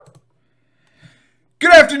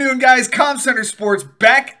afternoon, guys. Comm Center Sports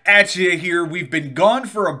back at you here. We've been gone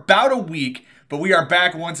for about a week, but we are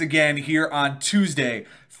back once again here on Tuesday,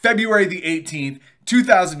 February the 18th,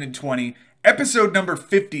 2020, episode number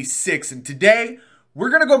 56. And today, we're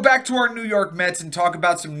going to go back to our New York Mets and talk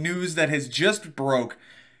about some news that has just broke.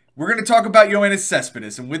 We're going to talk about Yoenis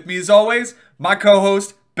Cespedes. And with me, as always, my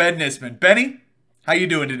co-host, Ben Nisman. Benny, how you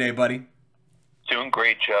doing today, buddy? Doing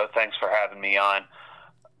great, Joe. Thanks for having me on.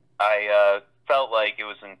 I felt like it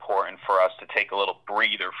was important for us to take a little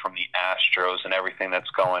breather from the Astros and everything that's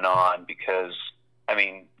going on because, I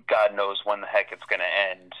mean, God knows when the heck it's going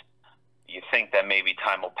to end. You think that maybe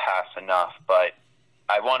time will pass enough, but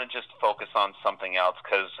I want to just focus on something else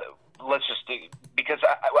because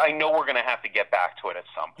I know we're going to have to get back to it at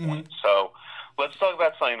some point. So let's talk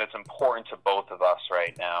about something that's important to both of us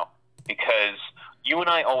right now, because you and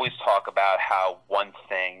I always talk about how one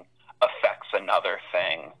thing affects another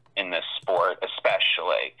thing in this sport,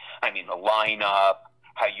 especially. I mean, the lineup,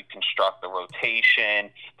 how you construct the rotation,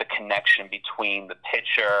 the connection between the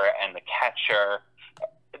pitcher and the catcher.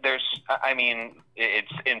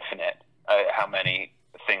 It's infinite how many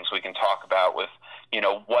things we can talk about with,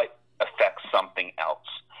 what affects something else.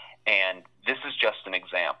 And this is just an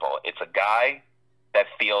example. It's a guy that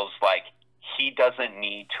feels like he doesn't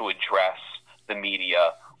need to address the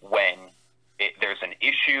media when there's an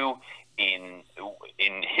issue in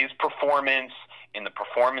his performance, in the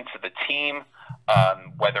performance of the team,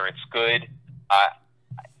 whether it's good.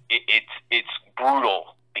 It's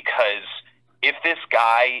brutal because if this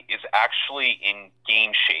guy is actually in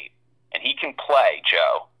game shape and he can play,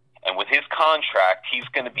 Joe, and with his contract, he's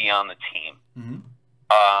going to be on the team.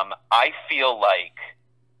 I feel like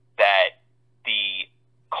that the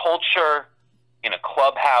culture in a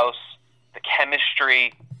clubhouse, the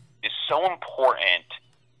chemistry is so important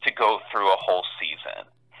to go through a whole season.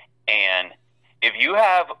 And if you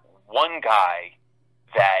have one guy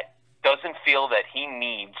that doesn't feel that he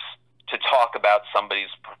needs to talk about somebody's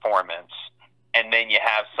performance, and then you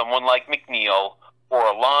have someone like McNeil or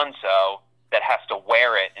Alonso that has to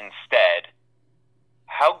wear it instead,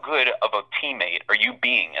 how good of a teammate are you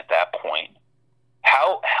being at that point?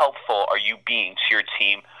 How helpful are you being to your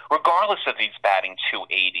team, regardless if he's batting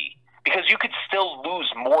 280? Because you could still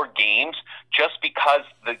lose more games just because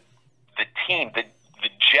the team, the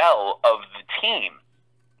gel of the team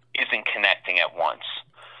isn't connecting at once.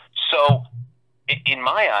 So, in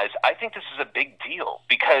my eyes, I think this is a big deal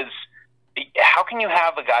because how can you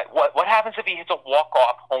have a guy? What happens if he hits a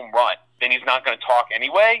walk-off home run? Then he's not going to talk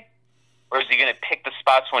anyway? Or is he going to pick the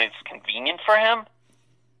spots when it's convenient for him?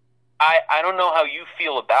 I don't know how you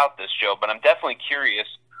feel about this, Joe, but I'm definitely curious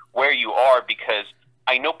where you are because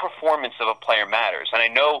I know performance of a player matters. And I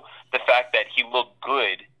know the fact that he looked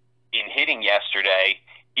good in hitting yesterday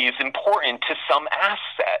is important to some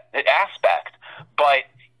aspect. But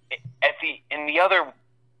in the other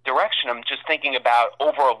direction, I'm just thinking about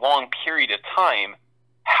over a long period of time,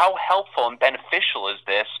 how helpful and beneficial is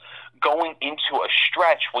this going into a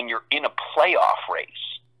stretch when you're in a playoff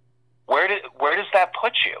race? Where does that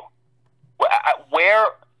put you? Where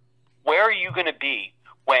are you going to be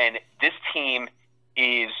when this team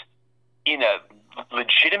is in a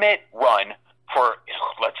legitimate run for,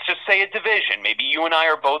 let's just say, a division? Maybe you and I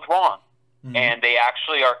are both wrong, and they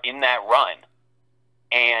actually are in that run,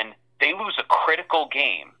 and they lose a critical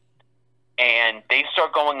game, and they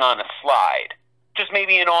start going on a slide, just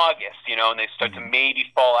maybe in August, and they start to maybe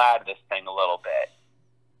fall out of this thing a little bit.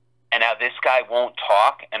 And now this guy won't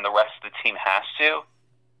talk, and the rest of the team has to?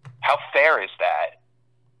 How fair is that?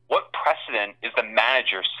 What precedent is the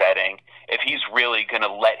manager setting if he's really going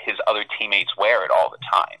to let his other teammates wear it all the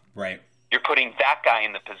time? Right. You're putting that guy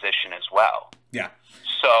in the position as well. Yeah.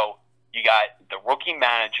 So you got the rookie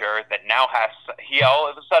manager that now he all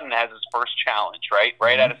of a sudden has his first challenge,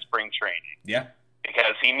 right out of spring training. Yeah.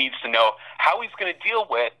 Because he needs to know how he's going to deal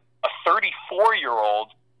with a 34-year-old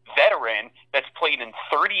veteran that's played in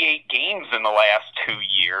 38 games in the last 2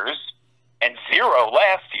 years and 0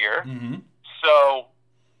 last year. So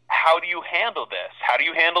how do you handle this? How do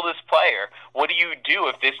you handle this player? What do you do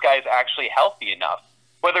if this guy's actually healthy enough?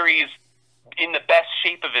 Whether he's in the best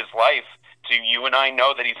shape of his life, do you and I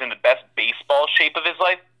know that he's in the best baseball shape of his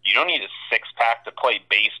life? You don't need a six-pack to play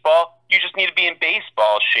baseball. You just need to be in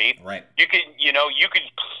baseball shape. Right. You could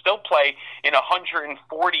still play in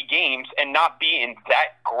 140 games and not be in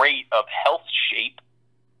that great of health shape.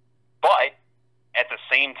 But at the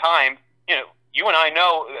same time, you and I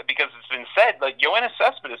know, because it's been said, like Yoenis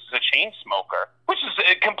Cespedes is a chain smoker, which is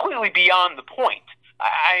completely beyond the point.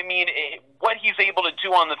 I mean, what he's able to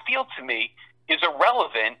do on the field to me is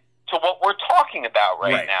irrelevant to what we're talking about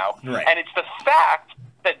right now. Right. And it's the fact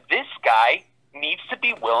that this guy needs to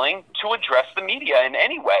be willing to address the media in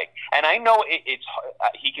any way. And I know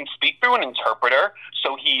he can speak through an interpreter,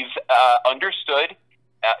 so he's understood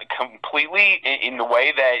completely in the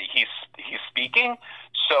way that he's speaking.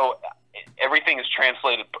 So everything is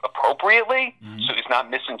translated appropriately, so he's not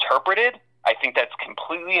misinterpreted. I think that's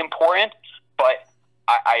completely important. But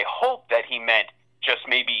I hope that he meant just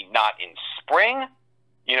maybe not in spring.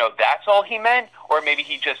 That's all he meant. Or maybe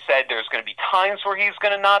he just said there's going to be times where he's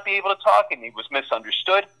going to not be able to talk and he was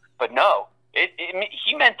misunderstood. But no,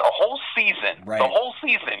 he meant the whole season. Right. The whole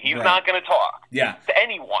season. He's Right. not going to talk to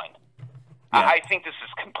anyone. Yeah. I think this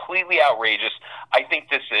is completely outrageous. I think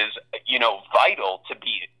this is, vital to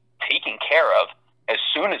be taken care of as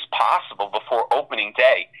soon as possible before opening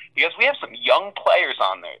day, because we have some young players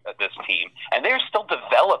on this team, and they're still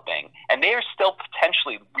developing, and they are still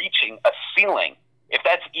potentially reaching a ceiling, if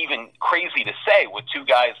that's even crazy to say, with two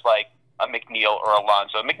guys like a McNeil or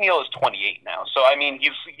Alonso. McNeil is 28 now, so I mean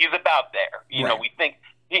he's about there. Right. We think,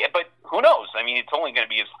 but who knows? I mean, it's only going to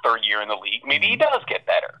be his third year in the league. Maybe he does get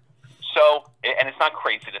better. So, and it's not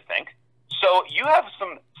crazy to think. So you have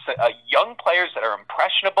some young players that are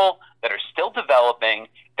impressionable, that are still developing,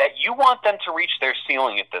 that you want them to reach their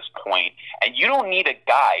ceiling at this point, and you don't need a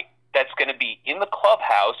guy that's going to be in the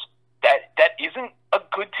clubhouse that isn't a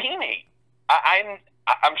good teammate.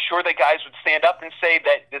 I'm sure that guys would stand up and say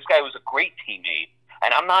that this guy was a great teammate,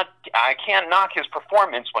 and I can't knock his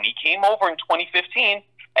performance when he came over in 2015,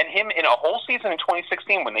 and him in a whole season in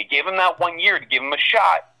 2016 when they gave him that 1 year to give him a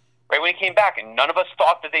shot. Right when he came back, and none of us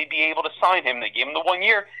thought that they'd be able to sign him. They gave him the 1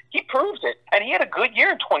 year. He proved it, and he had a good year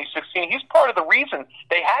in 2016. He's part of the reason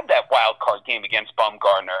they had that wild card game against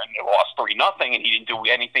Bumgarner, and they lost 3-0, and he didn't do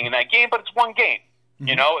anything in that game. But it's one game.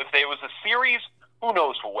 Mm-hmm. If there was a series, who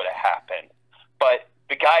knows what would have happened? But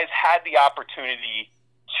the guys had the opportunity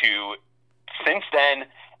to. Since then,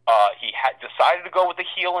 he had decided to go with a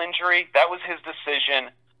heel injury. That was his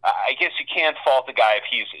decision. I guess you can't fault the guy if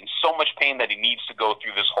he's in so much pain that he needs to go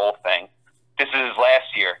through this whole thing. This is his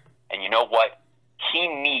last year. And you know what? He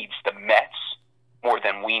needs the Mets more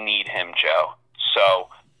than we need him, Joe. So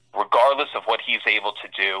regardless of what he's able to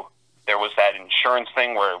do, there was that insurance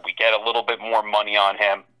thing where we get a little bit more money on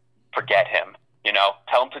him. Forget him.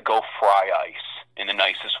 Tell him to go fry ice in the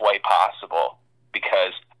nicest way possible,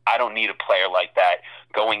 because I don't need a player like that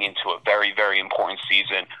going into a very, very important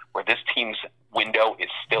season where this team's window is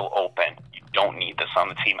still open. You don't need this on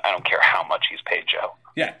the team. I don't care how much he's paid, Joe.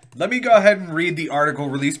 Yeah, let me go ahead and read the article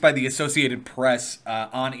released by the Associated Press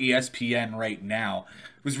on ESPN right now.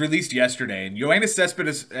 It was released yesterday, and Yoenis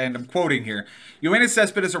Cespedes, and I'm quoting here, Yoenis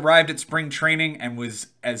Cespedes arrived at spring training and was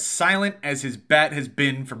as silent as his bat has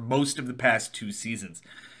been for most of the past 2 seasons.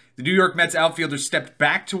 The New York Mets outfielder stepped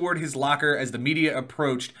back toward his locker as the media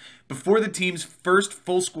approached before the team's first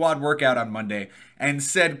full squad workout on Monday and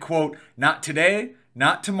said, quote, "Not today,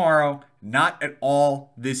 not tomorrow, not at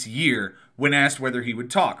all this year," when asked whether he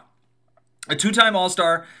would talk. A 2-time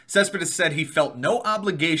All-Star, Cespedes said he felt no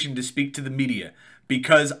obligation to speak to the media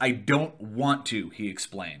because I don't want to, he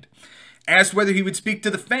explained. Asked whether he would speak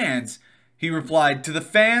to the fans, he replied, "To the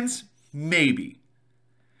fans, maybe."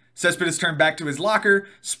 Cespedes turned back to his locker,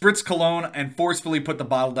 spritzed cologne, and forcefully put the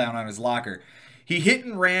bottle down on his locker. He hit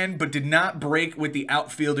and ran, but did not break with the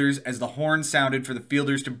outfielders as the horn sounded for the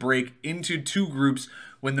fielders to break into 2 groups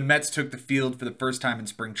when the Mets took the field for the first time in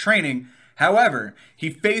spring training. However,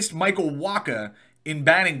 he faced Michael Wacha in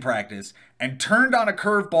batting practice and turned on a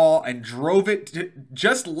curveball and drove it to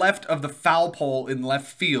just left of the foul pole in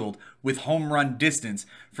left field with home run distance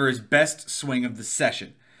for his best swing of the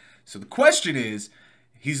session. So the question is,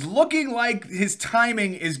 he's looking like his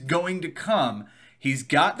timing is going to come. He's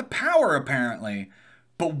got the power, apparently.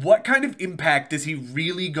 But what kind of impact is he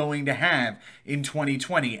really going to have in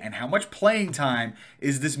 2020? And how much playing time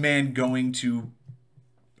is this man going to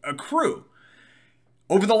accrue?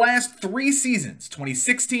 Over the last 3 seasons,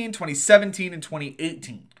 2016, 2017, and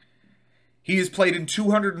 2018, he has played in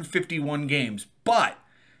 251 games. But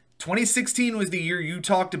 2016 was the year you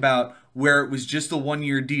talked about where it was just a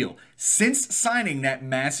 1-year deal. Since signing that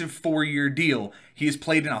massive 4-year deal, he has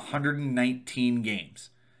played in 119 games.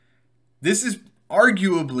 This is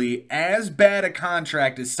arguably as bad a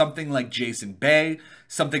contract as something like Jason Bay,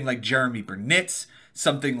 something like Jeremy Burnitz,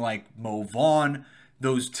 something like Mo Vaughn,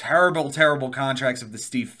 those terrible, terrible contracts of the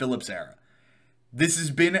Steve Phillips era. This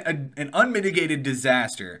has been an unmitigated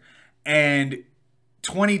disaster, and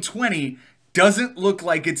 2020 doesn't look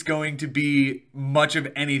like it's going to be much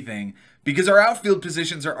of anything because our outfield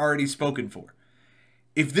positions are already spoken for.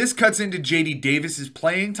 If this cuts into J.D. Davis's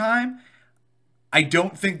playing time, I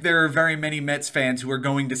don't think there are very many Mets fans who are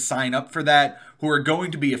going to sign up for that, who are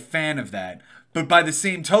going to be a fan of that. But by the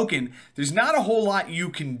same token, there's not a whole lot you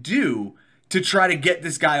can do to try to get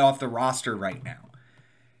this guy off the roster right now.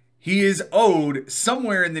 He is owed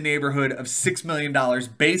somewhere in the neighborhood of $6 million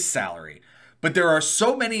base salary. But there are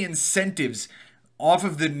so many incentives off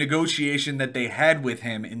of the negotiation that they had with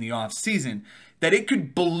him in the offseason that it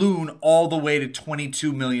could balloon all the way to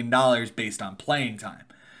 $22 million based on playing time.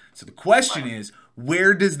 So the question is,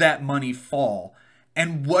 where does that money fall?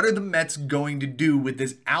 And what are the Mets going to do with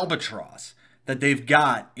this albatross that they've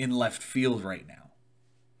got in left field right now?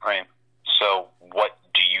 Right. So what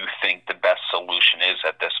do you think the best solution is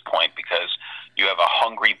at this point? Because you have a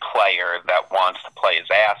hungry player that wants to play his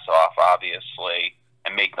ass off, obviously,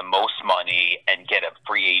 and make the most money and get a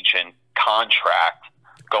free agent contract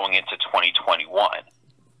going into 2021.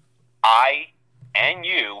 I and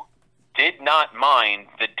you did not mind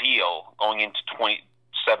the deal going into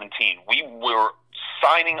 2017. We were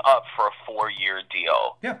signing up for a 4-year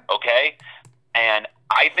deal. Yeah. Okay? And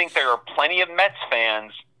I think there are plenty of Mets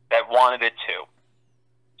fans that wanted it too.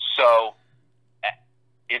 So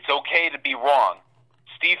it's okay to be wrong.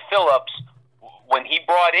 Steve Phillips, when he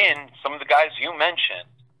brought in some of the guys you mentioned,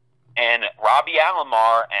 and Robbie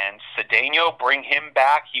Alomar and Cedeno bring him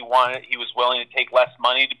back, he was willing to take less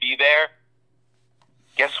money to be there.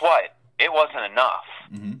 Guess what? It wasn't enough.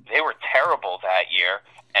 Mm-hmm. They were terrible that year,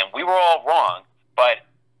 and we were all wrong. But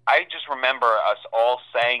I just remember us all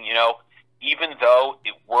saying, even though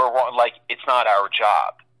we're wrong, it's not our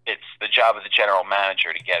job. It's the job of the general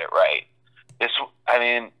manager to get it right.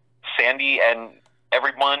 Sandy and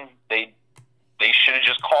everyone, they should have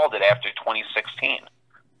just called it after 2016.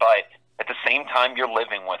 But at the same time, you're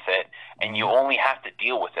living with it, and you only have to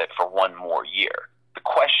deal with it for one more year. The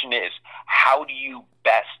question is, how do you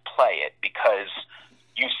best play it? Because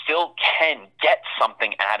you still can get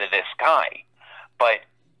something out of this guy. But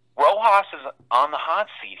Rojas is on the hot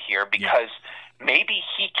seat here because maybe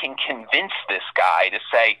he can convince this guy to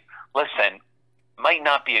say, listen, might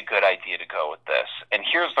not be a good idea to go with this. And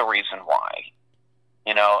here's the reason why.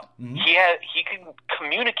 He can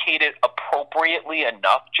communicate it appropriately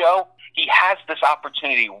enough, Joe. He has this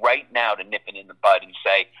opportunity right now to nip it in the bud and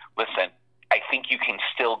say, listen, I think you can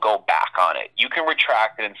still go back on it. You can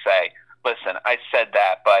retract it and say, listen, I said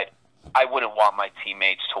that, but I wouldn't want my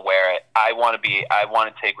teammates to wear it. I want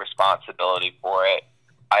to take responsibility for it.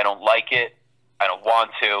 I don't like it. I don't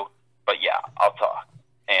want to, but yeah, I'll talk.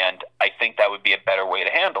 And I think that would be a better way to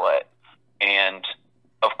handle it. And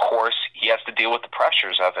of course, he has to deal with the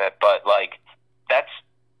pressures of it, but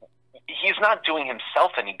he's not doing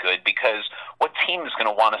himself any good, because what team is going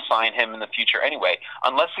to want to sign him in the future anyway?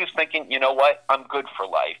 Unless he's thinking, you know what, I'm good for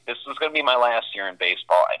life. This is going to be my last year in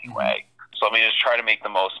baseball anyway. So let me just try to make the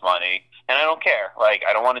most money. And I don't care. I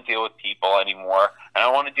don't want to deal with people anymore. And I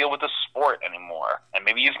don't want to deal with the sport anymore. And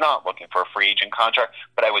maybe he's not looking for a free agent contract,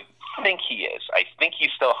 but I would think he is. I think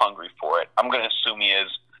he's still hungry for it. I'm going to assume he is.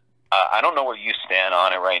 I don't know where you stand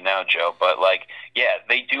on it right now, Joe, but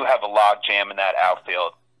they do have a log jam in that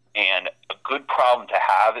outfield. And a good problem to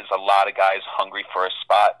have is a lot of guys hungry for a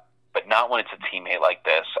spot, but not when it's a teammate like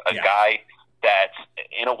this. A guy that's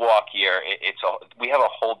in a walk year, we have a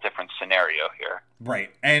whole different scenario here.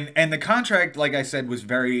 Right. And the contract, like I said, was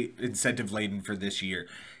very incentive laden for this year.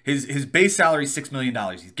 His base salary is $6 million.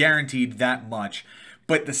 He's guaranteed that much.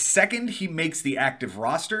 But the second he makes the active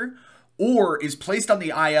roster or is placed on the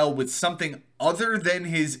IL with something other than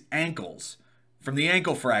his ankles from the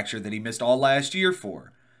ankle fracture that he missed all last year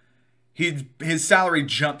for, his salary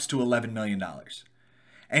jumps to $11 million.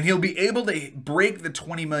 And he'll be able to break the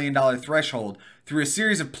 $20 million threshold through a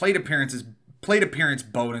series of plate appearance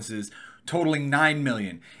bonuses totaling $9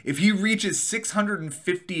 million. If he reaches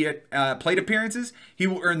 650 plate appearances, he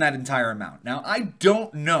will earn that entire amount. Now, I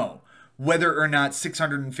don't know whether or not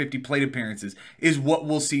 650 plate appearances is what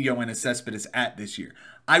we'll see Yoenis Cespedes at this year.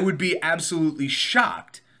 I would be absolutely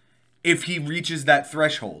shocked if he reaches that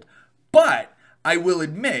threshold. But I will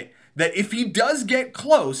admit that if he does get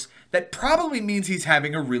close, that probably means he's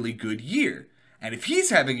having a really good year. And if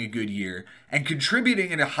he's having a good year and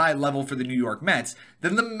contributing at a high level for the New York Mets,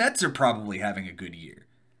 then the Mets are probably having a good year.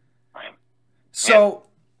 So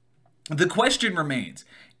the question remains,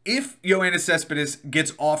 if Yoenis Cespedes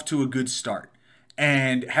gets off to a good start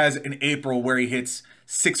and has an April where he hits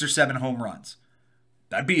 6 or 7 home runs,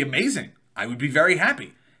 that'd be amazing. I would be very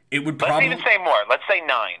happy. It would probably... Let's even say more. Let's say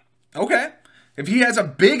 9. Okay. If he has a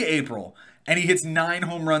big April and he hits 9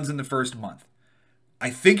 home runs in the first month, I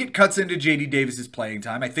think it cuts into J.D. Davis's playing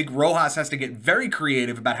time. I think Rojas has to get very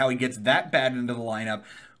creative about how he gets that bad into the lineup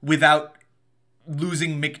without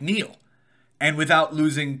losing McNeil. and without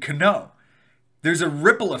losing Cano. There's a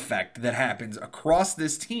ripple effect that happens across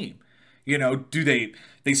this team. You know, they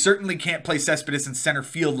certainly can't play Cespedes in center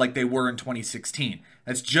field like they were in 2016.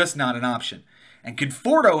 That's just not an option. And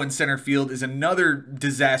Conforto in center field is another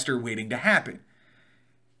disaster waiting to happen.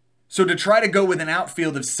 So to try to go with an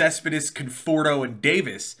outfield of Cespedes, Conforto, and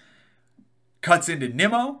Davis cuts into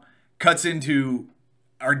Nimmo, cuts into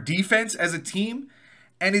our defense as a team,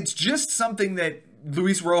 and it's just something that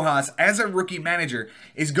Luis Rojas, as a rookie manager,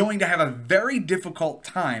 is going to have a very difficult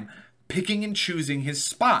time picking and choosing his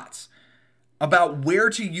spots about where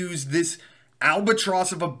to use this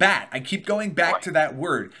albatross of a bat. I keep going back to that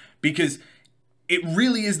word because it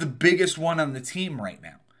really is the biggest one on the team right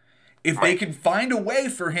now. If they can find a way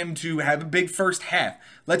for him to have a big first half,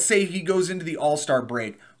 let's say he goes into the All-Star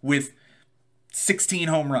break with 16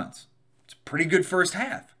 home runs. It's a pretty good first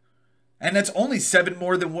half. And that's only 7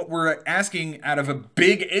 more than what we're asking out of a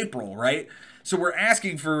big April, right? So we're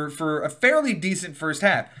asking for a fairly decent first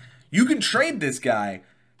half. You can trade this guy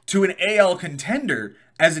to an AL contender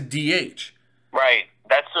as a DH. Right.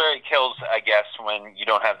 That's where it kills, I guess, when you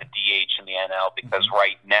don't have the DH in the NL, because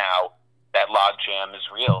right now that logjam is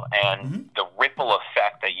real. And the ripple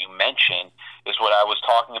effect that you mentioned is what I was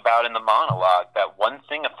talking about in the monologue, that one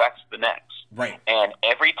thing affects the next. Right. And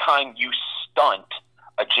every time you stunt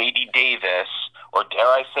a J.D. Davis, or dare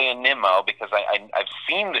I say a Nimmo, because I've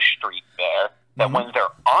seen the streak there, that when they're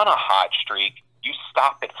on a hot streak, you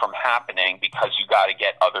stop it from happening because you got to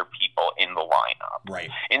get other people in the lineup. Right.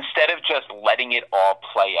 Instead of just letting it all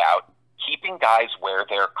play out, keeping guys where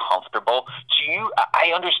they're comfortable.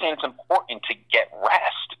 I understand it's important to get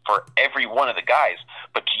rest for every one of the guys,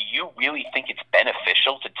 but do you really think it's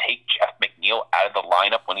beneficial to take Jeff McNeil out of the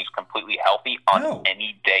lineup when he's completely healthy on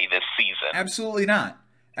any day this season? Absolutely not.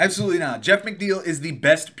 Absolutely not. Jeff McNeil is the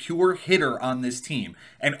best pure hitter on this team,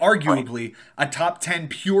 and arguably a top 10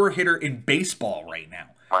 pure hitter in baseball right now.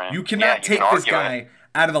 Right. You cannot take this guy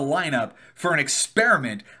out of the lineup for an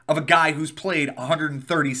experiment of a guy who's played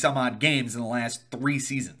 130 some odd games in the last 3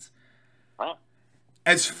 seasons. Right.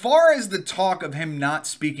 As far as the talk of him not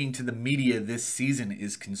speaking to the media this season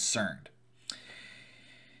is concerned,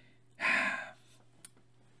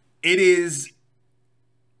 it is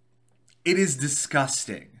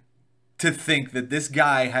disgusting to think that this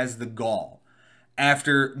guy has the gall,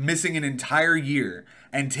 after missing an entire year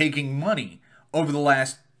and taking money over the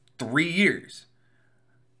last 3 years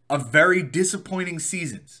of very disappointing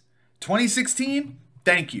seasons. 2016,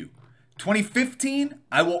 thank you. 2015,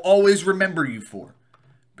 I will always remember you for.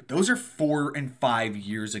 But those are 4 and 5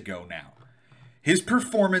 years ago now. His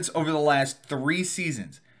performance over the last 3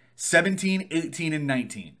 seasons, 17, 18, and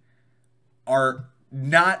 19, are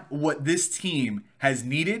not what this team has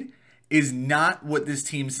needed, is not what this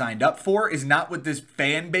team signed up for, is not what this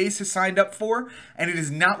fan base has signed up for, and it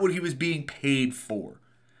is not what he was being paid for.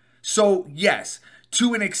 So, yes,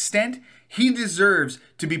 to an extent, he deserves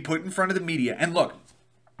to be put in front of the media. And look,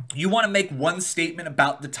 you want to make one statement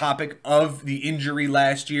about the topic of the injury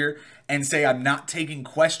last year and say I'm not taking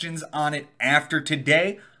questions on it after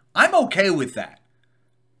today, I'm okay with that.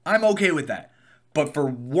 I'm okay with that. But for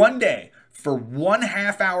one day, for 1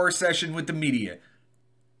 half-hour session with the media,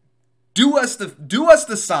 do us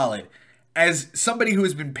the solid as somebody who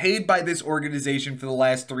has been paid by this organization for the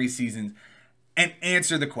last 3 seasons and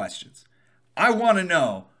answer the questions. I want to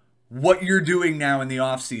know what you're doing now in the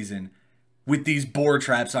offseason with these boar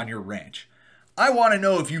traps on your ranch. I want to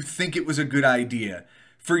know if you think it was a good idea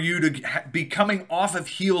for you to be coming off of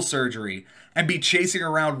heel surgery and be chasing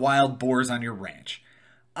around wild boars on your ranch.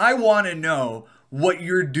 I want to know what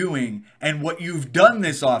you're doing and what you've done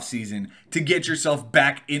this offseason to get yourself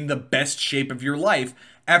back in the best shape of your life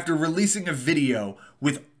after releasing a video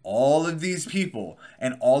with all of these people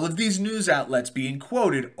and all of these news outlets being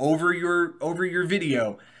quoted over your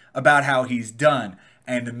video about how he's done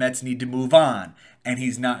and the Mets need to move on and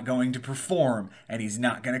he's not going to perform and he's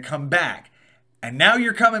not going to come back. And now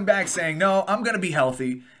you're coming back saying, no, I'm going to be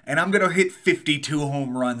healthy and I'm going to hit 52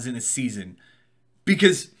 home runs in a season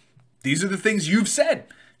because these are the things you've said.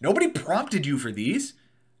 Nobody prompted you for these,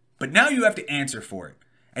 but now you have to answer for it.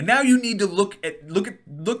 And now you need to look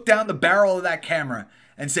down the barrel of that camera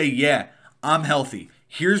and say, yeah, I'm healthy.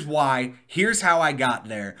 Here's why. Here's how I got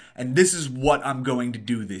there. And this is what I'm going to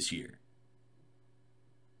do this year.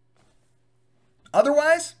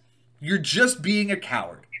 Otherwise, you're just being a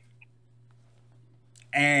coward.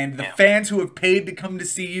 And the fans who have paid to come to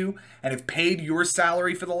see you and have paid your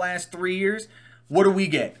salary for the last 3 years, what do we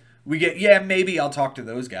get? We get, yeah, maybe I'll talk to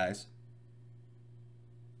those guys.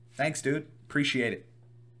 Thanks, dude. Appreciate it.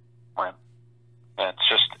 Right. Yeah,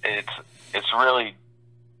 it's really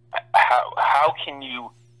how can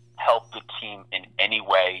you help the team in any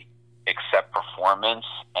way except performance?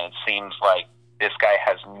 And it seems like this guy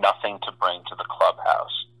has nothing to bring to the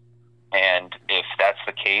clubhouse. And if that's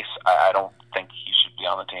the case, I don't think he should be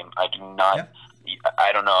on the team. I do not. Yeah.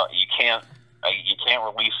 I don't know. You can't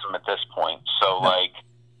release him at this point. So, like,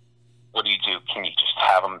 what do? Can you just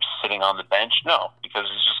have him sitting on the bench? No, because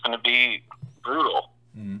it's just going to be brutal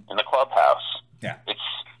in the clubhouse. Yeah,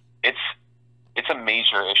 it's a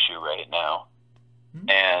major issue right now,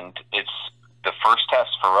 and it's the first test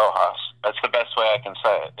for Rojas. That's the best way I can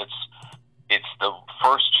say it. It's the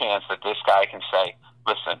first chance that this guy can say,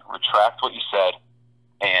 listen, retract what you said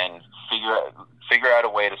and figure out a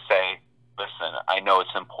way to say, listen, I know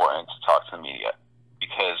it's important to talk to the media,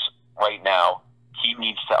 because right now he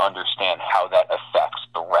needs to understand how that affects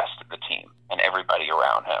the rest of the team and everybody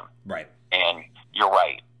around him. Right. And you're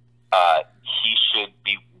right. He should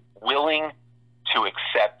be willing to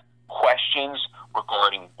accept questions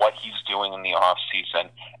regarding what he's doing in the off season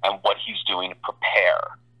and what he's doing to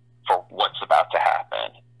prepare for what's about to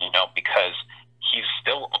happen, because he's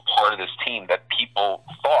still a part of this team that people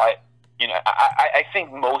thought, I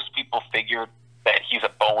think most people figured that he's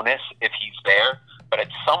a bonus if he's there, but at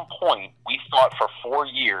some point we thought for 4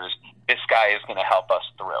 years this guy is going to help us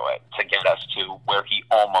through it to get us to where he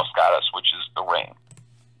almost got us, which is the ring,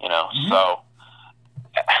 so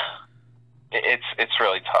it's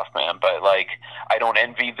really tough, man. But like, I don't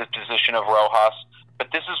envy the position of Rojas,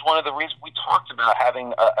 but this is one of the reasons we talked about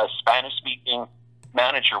having a Spanish-speaking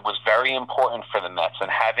manager was very important for the Mets, and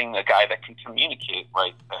having a guy that can communicate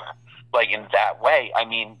right there, like in that way. I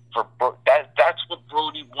mean, that's what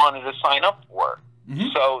Brody wanted to sign up for.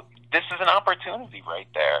 So this is an opportunity right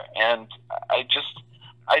there, and I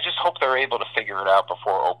just hope they're able to figure it out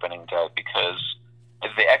before opening day, because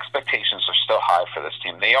the expectations are still high for this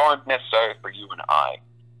team. They aren't necessarily for you and I,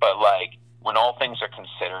 but like, when all things are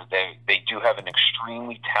considered, they do have an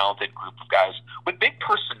extremely talented group of guys with big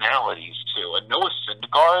personalities too. And Noah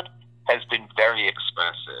Syndergaard has been very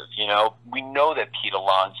expressive. We know that Pete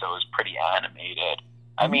Alonso is pretty animated.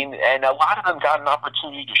 I mean, and a lot of them got an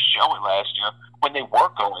opportunity to show it last year when they were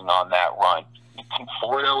going on that run.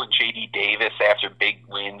 Conforto and J.D. Davis, after big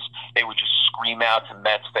wins, they would just scream out to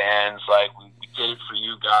Mets fans, like, we did it for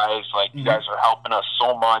you guys. Like, you guys are helping us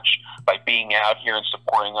so much by being out here and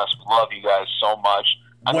supporting us. We love you guys so much.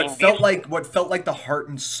 What felt like the heart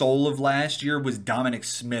and soul of last year was Dominic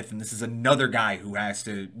Smith, and this is another guy who has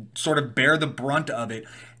to sort of bear the brunt of it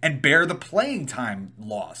and bear the playing time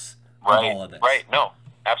loss of all of this. Right, no,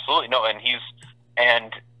 absolutely no,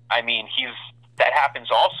 that happens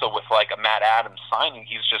also with like a Matt Adams signing.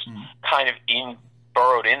 He's just kind of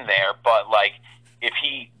burrowed in there, but like, if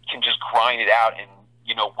he can just grind it out and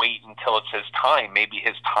wait until it's his time, maybe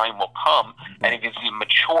his time will come. And if he's a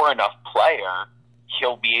mature enough player,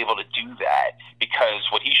 he'll be able to do that, because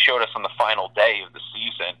what he showed us on the final day of the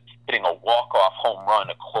season, hitting a walk-off home run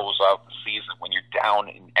to close out the season when you're down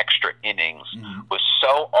in extra innings, was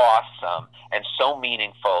so awesome and so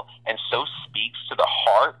meaningful, and so speaks to the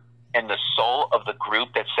heart and the soul of the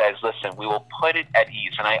group that says, listen, we will put it at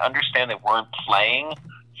ease. And I understand they weren't playing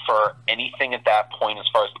for anything at that point as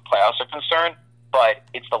far as the playoffs are concerned, but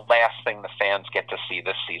it's the last thing the fans get to see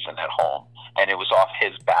this season at home, and it was off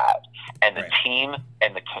his bat. And the team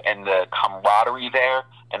and the camaraderie there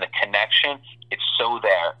and the connection, it's so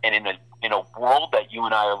there. And in a world that you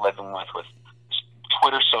and I are living with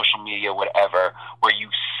Twitter, social media, whatever, where you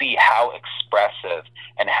see how expressive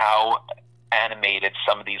and how animated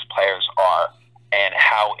some of these players are and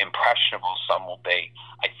how impressionable some will be,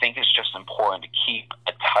 I think it's just important to keep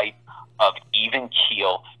a type of even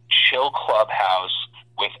keel, chill clubhouse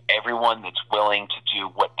with everyone that's willing to do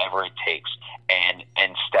whatever it takes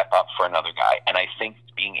and step up for another guy. And I think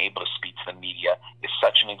being able to speak to the media is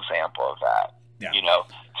such an example of that. Yeah.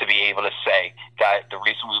 To be able to say, guys, the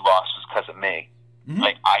reason we lost is because of me.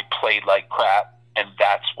 Like, I played like crap, and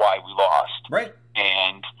that's why we lost. Right.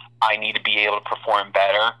 And I need to be able to perform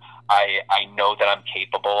better. I know that I'm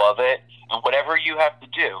capable of it, and whatever you have to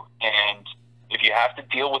do. And if you have to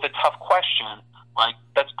deal with a tough question, like,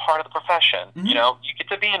 that's part of the profession. You get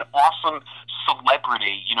to be an awesome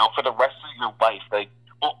celebrity, for the rest of your life. Like,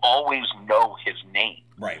 we'll always know his name.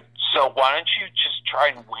 Right. So why don't you just try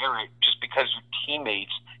and wear it just because your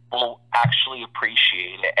teammates will actually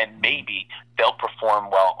appreciate it, and maybe they'll perform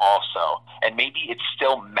well also. And maybe it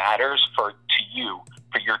still matters for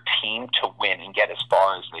your team to win and get as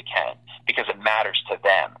far as they can, because it matters to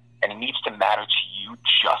them, and it needs to matter to you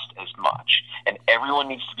just as much. And everyone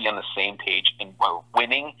needs to be on the same page, and where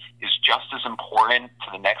winning is just as important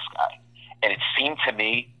to the next guy. And it seemed to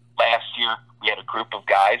me Last year, we had a group of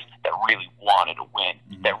guys that really wanted to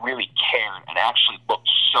win, that really cared, and actually looked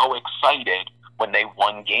so excited when they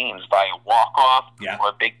won games by a walk-off or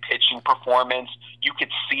a big pitching performance. You could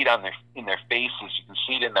see it in their faces. You can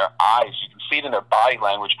see it in their eyes. You can see it in their body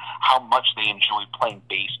language, how much they enjoyed playing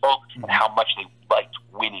baseball and how much they liked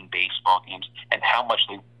winning baseball games and how much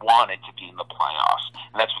they wanted to be in the playoffs.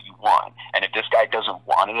 And that's what you want. And if this guy doesn't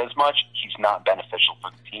want it as much, he's not beneficial for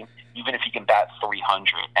the team, even if he can bat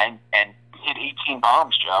 300 and hit 18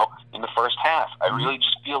 bombs, Joe, in the first half. I really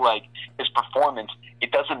just feel like his performance,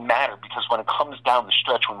 it doesn't matter, because when it comes down the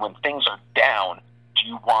stretch, when things are down, do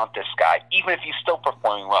you want this guy? Even if he's still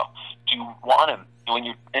performing well, do you want him when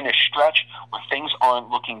you're in a stretch where things aren't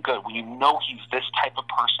looking good, when you know he's this type of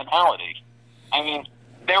personality? I mean,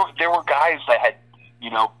 there were guys that had,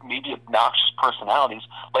 maybe obnoxious personalities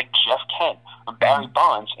like Jeff Kent or Barry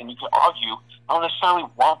Bonds, and you could argue, I don't necessarily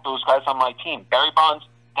want those guys on my team. Barry Bonds,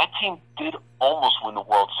 that team did almost win the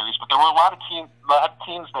World Series, but there were a lot of teams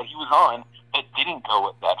that he was on that didn't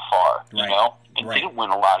go that far, and didn't win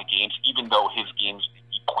a lot of games, even though his games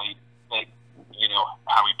he played,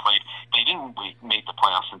 how he played. They didn't make the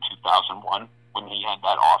playoffs in 2001 when he had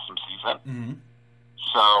that awesome season.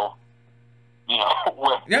 So,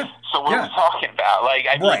 what are we talking about? Like,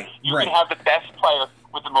 I mean, you can have the best player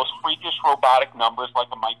with the most freakish robotic numbers like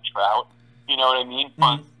a Mike Trout, you know what I mean?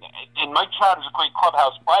 But and Mike Trout is a great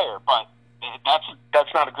clubhouse player, but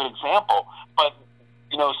that's not a good example. But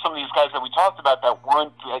some of these guys that we talked about that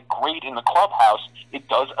weren't great in the clubhouse, it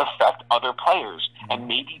does affect other players, and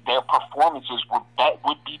maybe their performances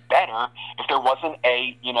would be better if there wasn't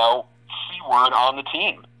a C word on the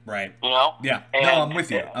team. Right. Yeah. And no, I'm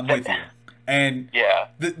with you. And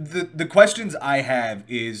the questions I have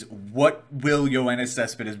is, what will Yoenis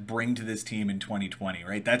Cespedes bring to this team in 2020,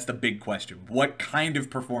 right? That's the big question. What kind of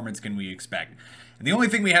performance can we expect? And the only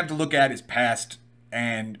thing we have to look at is past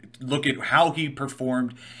and look at how he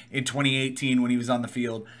performed in 2018 when he was on the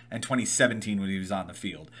field and 2017 when he was on the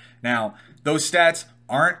field. Now, those stats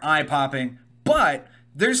aren't eye-popping, but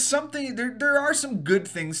there's something, there are some good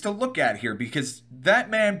things to look at here, because that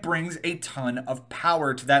man brings a ton of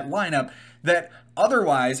power to that lineup that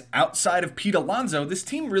otherwise, outside of Pete Alonso, this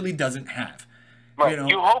team really doesn't have. Right.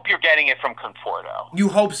 You hope you're getting it from Conforto. You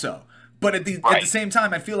hope so. But at the same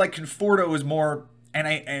time, I feel like Conforto is more,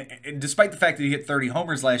 and despite the fact that he hit 30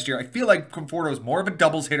 homers last year, I feel like Conforto is more of a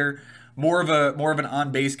doubles hitter, more of an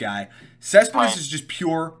on-base guy. Cespedes is just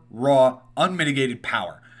pure, raw, unmitigated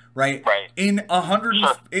power. Right? In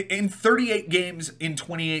 38 games in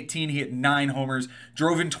 2018, he hit 9 homers,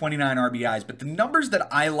 drove in 29 RBIs. But the numbers that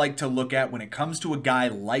I like to look at when it comes to a guy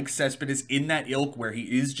like Cespedes in that ilk, where he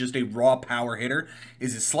is just a raw power hitter,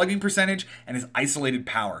 is his slugging percentage and his isolated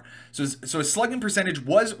power. So his slugging percentage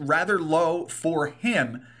was rather low for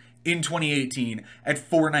him in 2018 at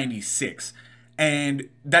 496. And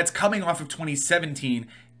that's coming off of 2017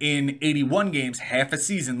 in 81 games, half a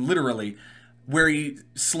season, literally, where he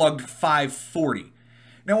slugged 540.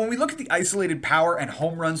 Now, when we look at the isolated power and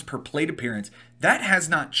home runs per plate appearance, that has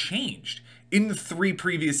not changed in the 3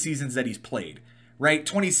 previous seasons that he's played. Right?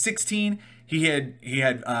 2016, he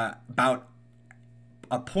had about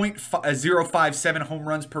a .057 home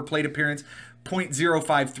runs per plate appearance,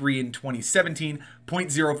 .053 in 2017,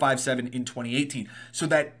 .057 in 2018. So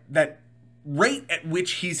that rate at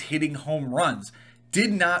which he's hitting home runs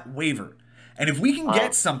did not waver. And if we can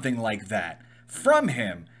get something like that from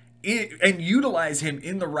him and utilize him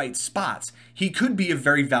in the right spots, he could be a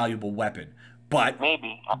very valuable weapon. But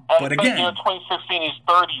maybe. But again, 2015, he's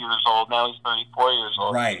 30 years old. Now he's 34 years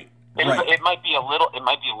old. Right. It might be a little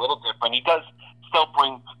different. He does still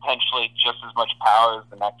bring potentially just as much power as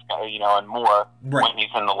the next guy, and more when he's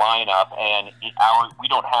in the lineup. And we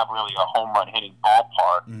don't have really a home run hitting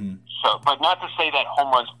ballpark. So, but not to say that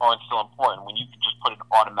home runs aren't still important. When you can just put an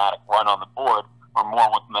automatic run on the board or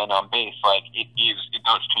more with men on base, like it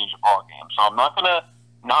does change the ball game. So I'm not gonna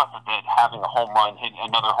knock that having another home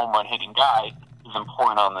run hitting guy is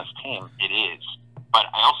important on this team. It is.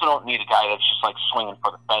 But I also don't need a guy that's just like swinging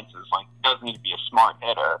for the fences. Like, he does need to be a smart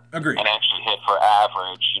hitter. Agreed. And actually hit for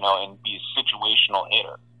average, and be a situational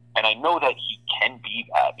hitter. And I know that he can be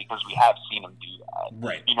that because we have seen him do that.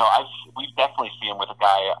 Right. We've definitely seen him with a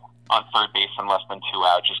guy on third base in less than 2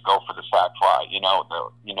 out, just go for the sac fly.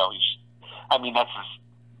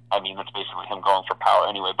 That's basically him going for power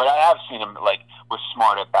anyway. But I have seen him like with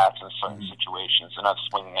smart at bats in certain situations, and not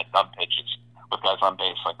swinging at dumb pitches with guys on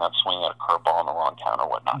base, like not swinging at a curveball on the wrong count or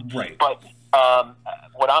whatnot. Right. But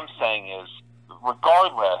what I'm saying is,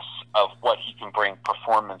 regardless of what he can bring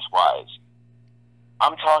performance-wise,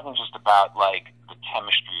 I'm talking just about like the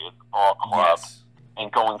chemistry of the ball club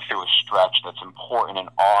and going through a stretch that's important in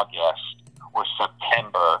August or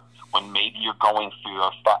September when maybe you're going through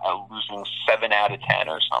losing 7 out of 10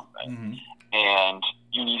 or something, and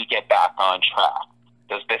you need to get back on track.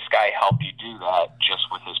 Does this guy help you do that just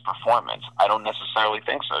with his performance? I don't necessarily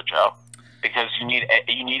think so, Joe, because you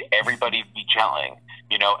need everybody to be gelling,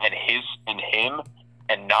 and him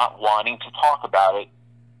and not wanting to talk about it,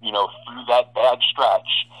 through that bad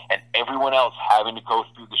stretch, and everyone else having to go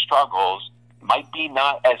through the struggles might be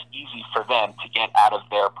not as easy for them to get out of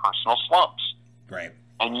their personal slumps. Right.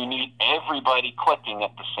 And you need everybody clicking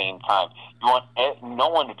at the same time. You want no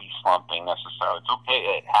one to be slumping necessarily. It's okay.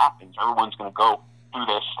 It happens. Everyone's going to go through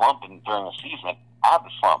their slump during the season. Have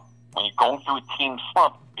the slump. When you're going through a team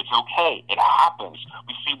slump, it's okay. It happens.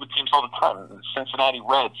 We see with teams all the time. The Cincinnati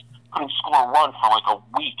Reds couldn't score a run for like a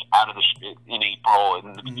week in April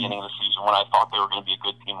in the beginning of the season when I thought they were going to be a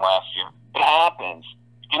good team last year. It happens.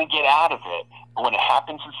 You're going to get out of it. But when it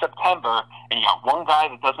happens in September and you got one guy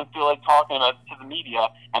that doesn't feel like talking about it to the media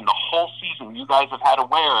and the whole season you guys have had to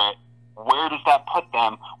wear it, where does that put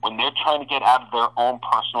them when they're trying to get out of their own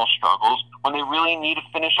personal struggles when they really need to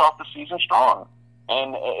finish off the season strong?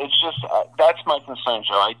 And it's just, that's my concern,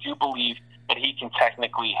 Joe. I do believe that he can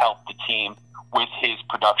technically help the team with his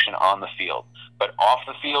production on the field. But off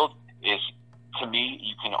the field is, to me,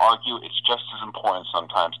 you can argue it's just as important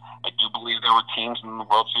sometimes. I do believe there were teams in the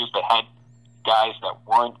World Series that had guys that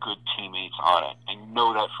weren't good teammates on it. I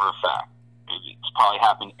know that for a fact. It's probably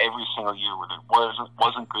happened every single year where there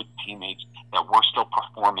wasn't good teammates that were still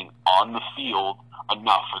performing on the field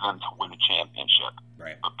enough for them to win a championship.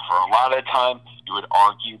 Right. But for a lot of the time, you would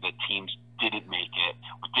argue that teams didn't make it,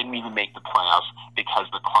 or didn't even make the playoffs because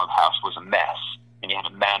the clubhouse was a mess, and you had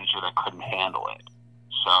a manager that couldn't handle it.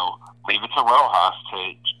 So leave it to Rojas to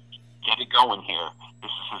get it going here.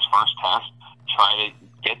 This is his first test. Try to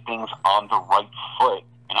get things on the right foot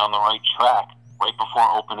and on the right track right before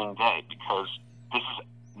opening day, because this is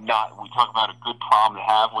not, we talk about a good problem to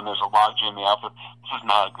have when there's a logjam in the outfield. This is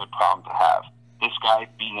not a good problem to have. This guy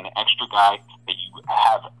being an extra guy that you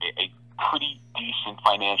have a pretty decent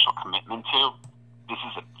financial commitment to, this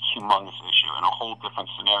is a humongous issue and a whole different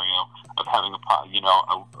scenario of having a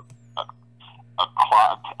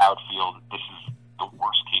clogged outfield. This is the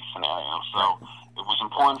worst case scenario. So it was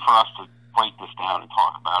important for us to break this down and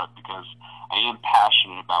talk about it, because I am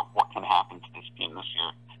passionate about what can happen to this team this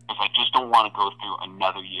year, because I just don't want to go through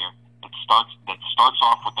another year that starts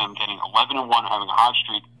off with them getting 11-1, having a hot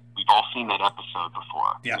streak. We've all seen that episode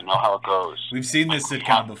before. Yeah. We know how it goes. We've seen this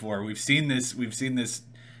sitcom before. We've seen this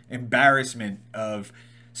embarrassment of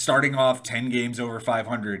starting off 10 games over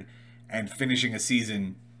 500 and finishing a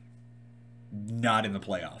season not in the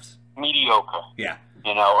playoffs. Mediocre. Yeah.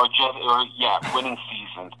 Winning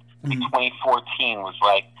seasons. I think 2014 was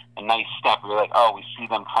like a nice step. We were like, oh, we see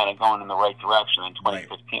them kind of going in the right direction. And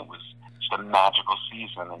 2015 was just a magical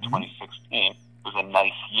season. And 2016 was a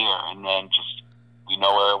nice year. And then just, we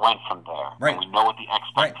know where it went from there. Right. And we know what the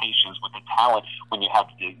expectations with the talent, when you have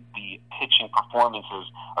the pitching performances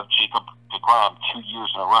of Jacob deGrom 2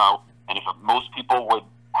 years in a row. And if most people would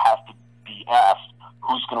have to be asked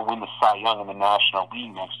who's going to win the Cy Young in the National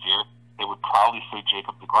League next year, they would probably say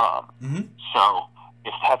Jacob deGrom. So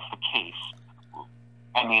if that's the case,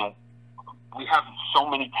 I mean, we have so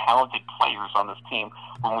many talented players on this team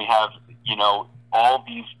when we have, all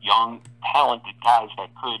these young, talented guys that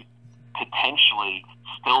could potentially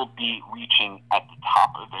still be reaching at the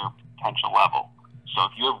top of their potential level. So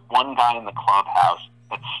if you have one guy in the clubhouse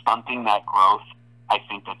that's stunting that growth,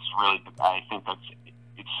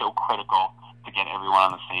 it's so critical to get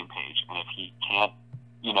everyone on the same page. And if he can't,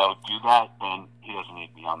 do that, then he doesn't need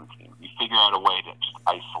to be on the team. You figure out a way to just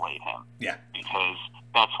isolate him. Yeah. Because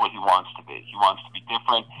that's what he wants to be. He wants to be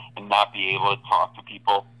different and not be able to talk to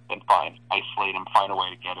people. Then fine, isolate him, find a way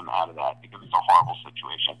to get him out of that, because it's a horrible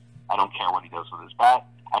situation. I don't care what he does with his bat.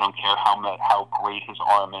 I don't care how great his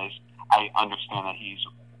arm is. I understand that he's,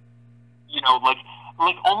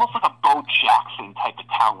 like almost like a Bo Jackson type of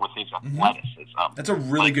talent with his athleticism. That's a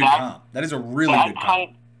really good comp. That is a really good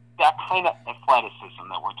comp. That kind of athleticism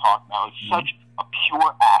that we're talking about is such a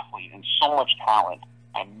pure athlete and so much talent.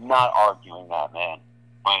 I'm not arguing that, man.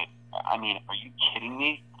 But, I mean, are you kidding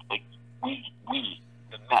me? Like, we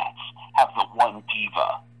the Mets, have the one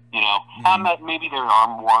diva, maybe there are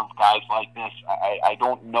more guys like this. I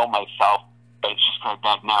don't know myself, but it's just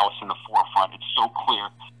that now it's in the forefront. It's so clear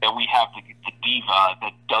that we have the diva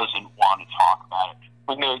that doesn't want to talk about it.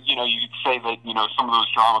 But, you could say that, some of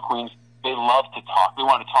those drama queens, they love to talk. They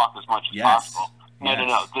want to talk as much as possible. No.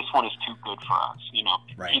 This one is too good for us.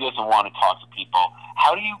 Right. He doesn't want to talk to people.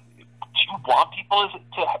 Do you you want people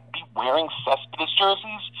to be wearing Cespedes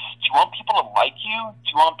jerseys? Do you want people to like you? Do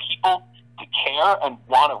you want people to care and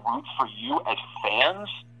want to root for you as fans?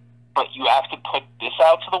 But you have to put this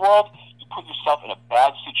out to the world. You put yourself in a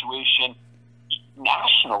bad situation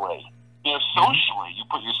nationally. Socially, you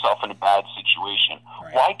put yourself in a bad situation.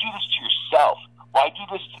 Right. Why do this to yourself? Why do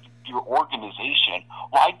this to your organization?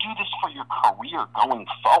 Why do this for your career going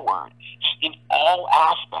forward? Just in all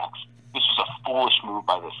aspects, this was a foolish move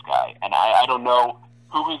by this guy. And I don't know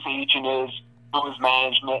who his agent is, who his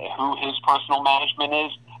management, who his personal management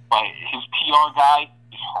is, but his PR guy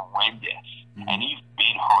is horrendous. Mm-hmm. And he's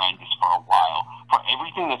been horrendous for a while. For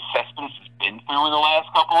everything that Cespedes has been through in the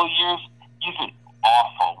last couple of years, he's been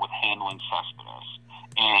awful with handling Cespedes.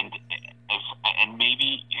 And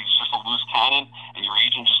maybe he's just a loose cannon, and your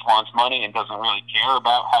agent just wants money and doesn't really care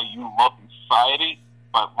about how you look in society.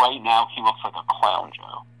 But right now, he looks like a clown,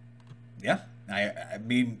 Joe. Yeah, I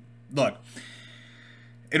mean, look,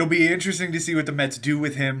 it'll be interesting to see what the Mets do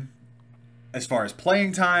with him as far as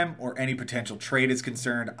playing time or any potential trade is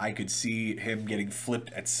concerned. I could see him getting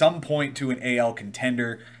flipped at some point to an AL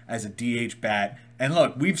contender as a DH bat. And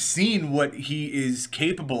look, we've seen what he is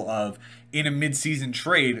capable of in a midseason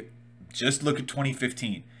trade. Just look at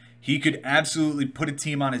 2015. He could absolutely put a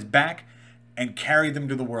team on his back and carry them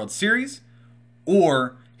to the World Series,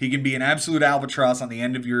 or he can be an absolute albatross on the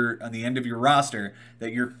end of your roster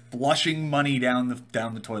that you're flushing money down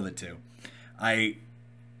the toilet to.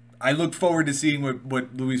 I look forward to seeing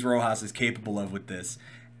what Luis Rojas is capable of with this.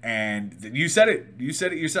 And you said it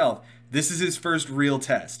yourself. This is his first real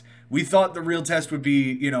test. We thought the real test would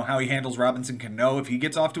be, how he handles Robinson Cano if he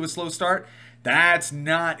gets off to a slow start. That's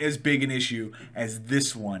not as big an issue as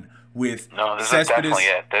this one with Cespedes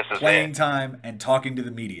playing time and talking to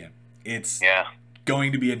the media. It's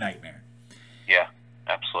going to be a nightmare. Yeah,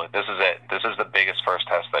 absolutely. This is it. This is the biggest first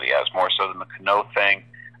test that he has, more so than the Cano thing.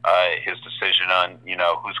 His decision on,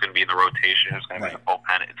 who's going to be in the rotation, who's going to be in the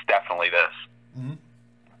bullpen. It's definitely this.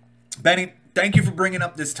 Mm-hmm. Benny, thank you for bringing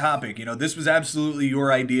up this topic. This was absolutely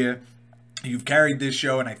your idea. You've carried this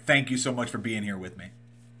show, and I thank you so much for being here with me.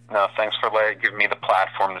 No, thanks for giving me the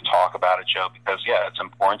platform to talk about it, Joe, because, it's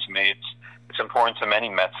important to me. It's important to many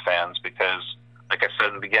Mets fans because, like I said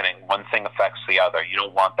in the beginning, one thing affects the other. You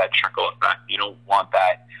don't want that trickle effect. You don't want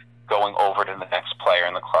that going over to the next player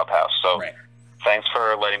in the clubhouse. So thanks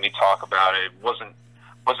for letting me talk about it. It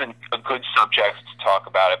wasn't a good subject to talk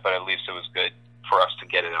about it, but at least it was good for us to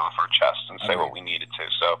get it off our chest and say what we needed to.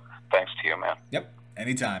 So thanks to you, man. Yep.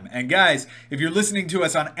 Anytime. And guys, if you're listening to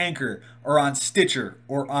us on Anchor or on Stitcher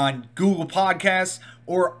or on Google Podcasts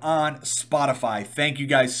or on Spotify, thank you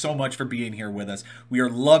guys so much for being here with us. We are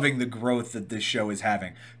loving the growth that this show is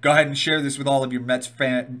having. Go ahead and share this with all of your Met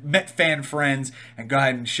fan friends, and go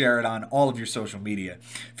ahead and share it on all of your social media.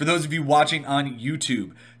 For those of you watching on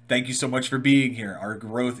YouTube, thank you so much for being here. Our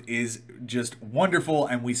growth is just wonderful,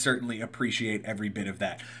 and we certainly appreciate every bit of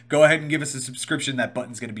that. Go ahead and give us a subscription. That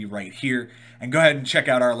button's going to be right here. And go ahead and check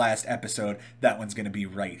out our last episode. That one's going to be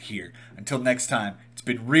right here. Until next time, it's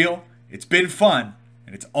been real, it's been fun,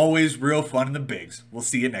 and it's always real fun in the bigs. We'll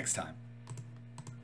see you next time.